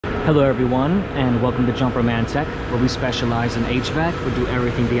Hello everyone, and welcome to Jumperman Tech, where we specialize in HVAC. We do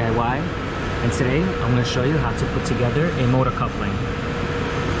everything DIY. And today I'm going to show you how to put together a motor coupling.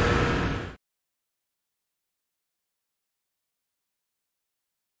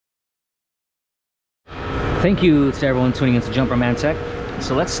 Thank you to everyone tuning into Jumperman Tech.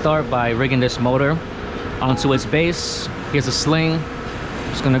 So let's start by rigging this motor onto its base. Here's a sling.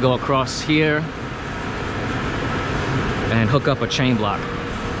 Just going to go across here and hook up a chain block.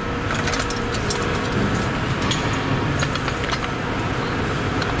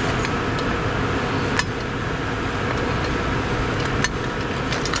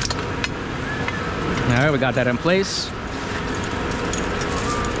 All right, we got that in place.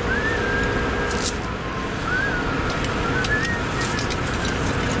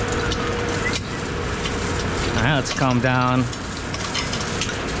 All right, let's calm down.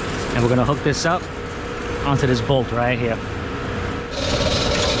 And we're gonna hook this up onto this bolt right here.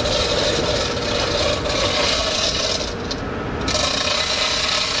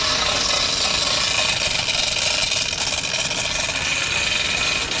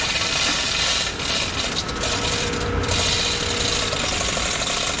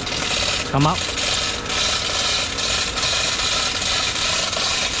 Come up.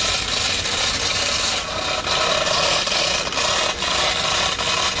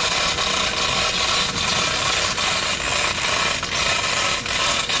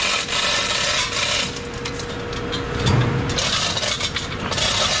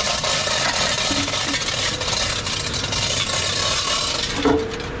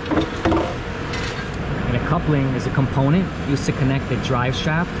 Coupling is a component used to connect the drive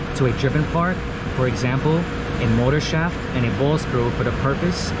shaft to a driven part, for example, a motor shaft and a ball screw, for the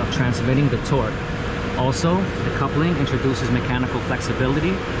purpose of transmitting the torque. Also, the coupling introduces mechanical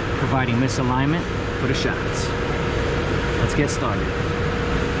flexibility, providing misalignment for the shafts. Let's get started.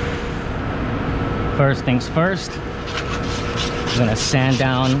 First things first, we're going to sand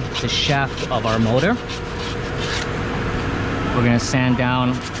down the shaft of our motor. We're going to sand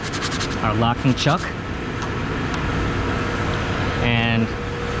down our locking chuck. And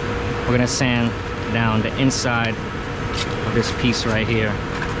we're gonna sand down the inside of this piece right here.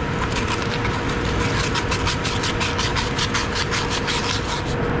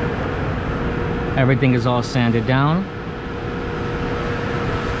 Everything is all sanded down.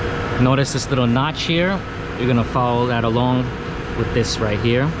 Notice this little notch here. You're gonna follow that along with this right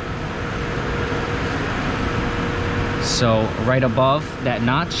here. So right above that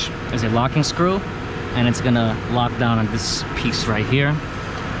notch is a locking screw, and it's gonna lock down on this piece right here.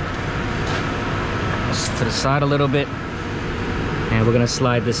 Just to the side a little bit, and we're gonna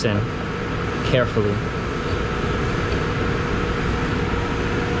slide this in carefully.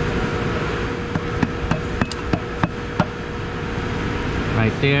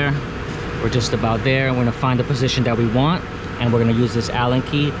 Right there, we're just about there. We're gonna find the position that we want, and we're gonna use this Allen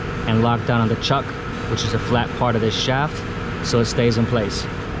key and lock down on the chuck, which is a flat part of this shaft, so it stays in place.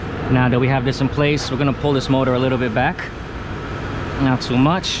 Now that we have this in place, we're gonna pull this motor a little bit back. Not too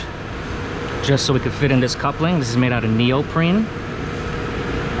much, just so we can fit in this coupling. This is made out of neoprene.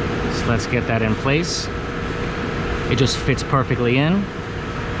 So let's get that in place. It just fits perfectly in.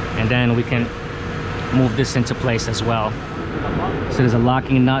 And then we can move this into place as well. So there's a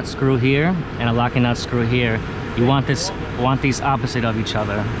locking nut screw here and a locking nut screw here. You want these opposite of each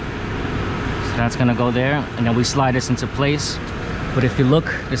other. So that's gonna go there, and then we slide this into place. But if you look,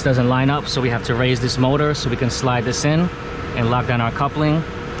 this doesn't line up, so we have to raise this motor so we can slide this in and lock down our coupling,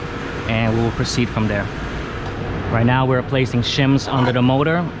 and we will proceed from there. Right now we're placing shims under the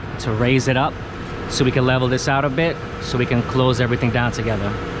motor to raise it up so we can level this out a bit so we can close everything down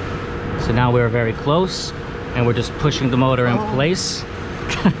together. So now we're very close, and we're just pushing the motor in place.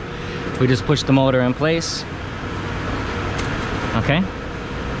 We just push the motor in place. Okay.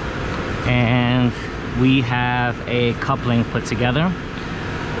 And we have a coupling put together.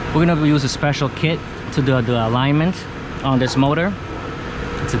 We're gonna use a special kit to do the alignment on this motor.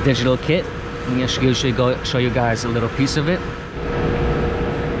 It's a digital kit. I'm gonna usually show you guys a little piece of it.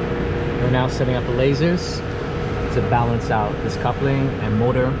 We're now setting up the lasers to balance out this coupling and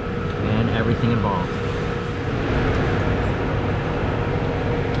motor and everything involved.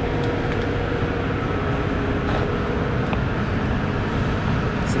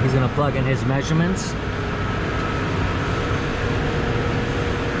 So he's gonna plug in his measurements.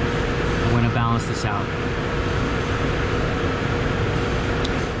 I'm gonna balance this out.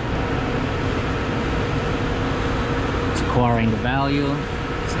 It's acquiring the value.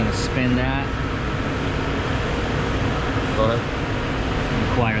 It's gonna spin that. Go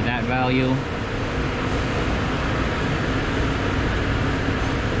ahead. Acquire that value.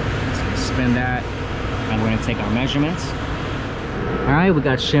 spin that, and we're gonna take our measurements. All right, we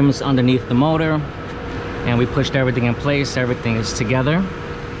got shims underneath the motor, and we pushed everything in place. Everything is together,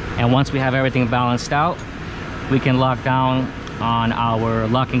 and once we have everything balanced out, we can lock down on our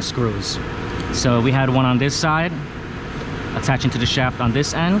locking screws. So we had one on this side attaching to the shaft on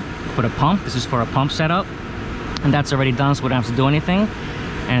this end for the pump. This is for a pump setup, and that's already done, so we don't have to do anything.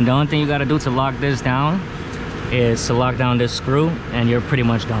 And the only thing you got to do to lock this down is to lock down this screw, and you're pretty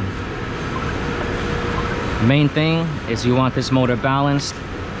much done. The main thing is you want this motor balanced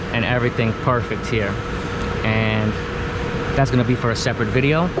and everything perfect here, and that's going to be for a separate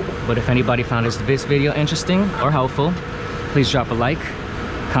video. But if anybody found this video interesting or helpful, please drop a like,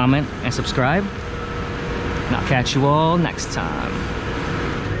 comment, and subscribe, and I'll catch you all next time.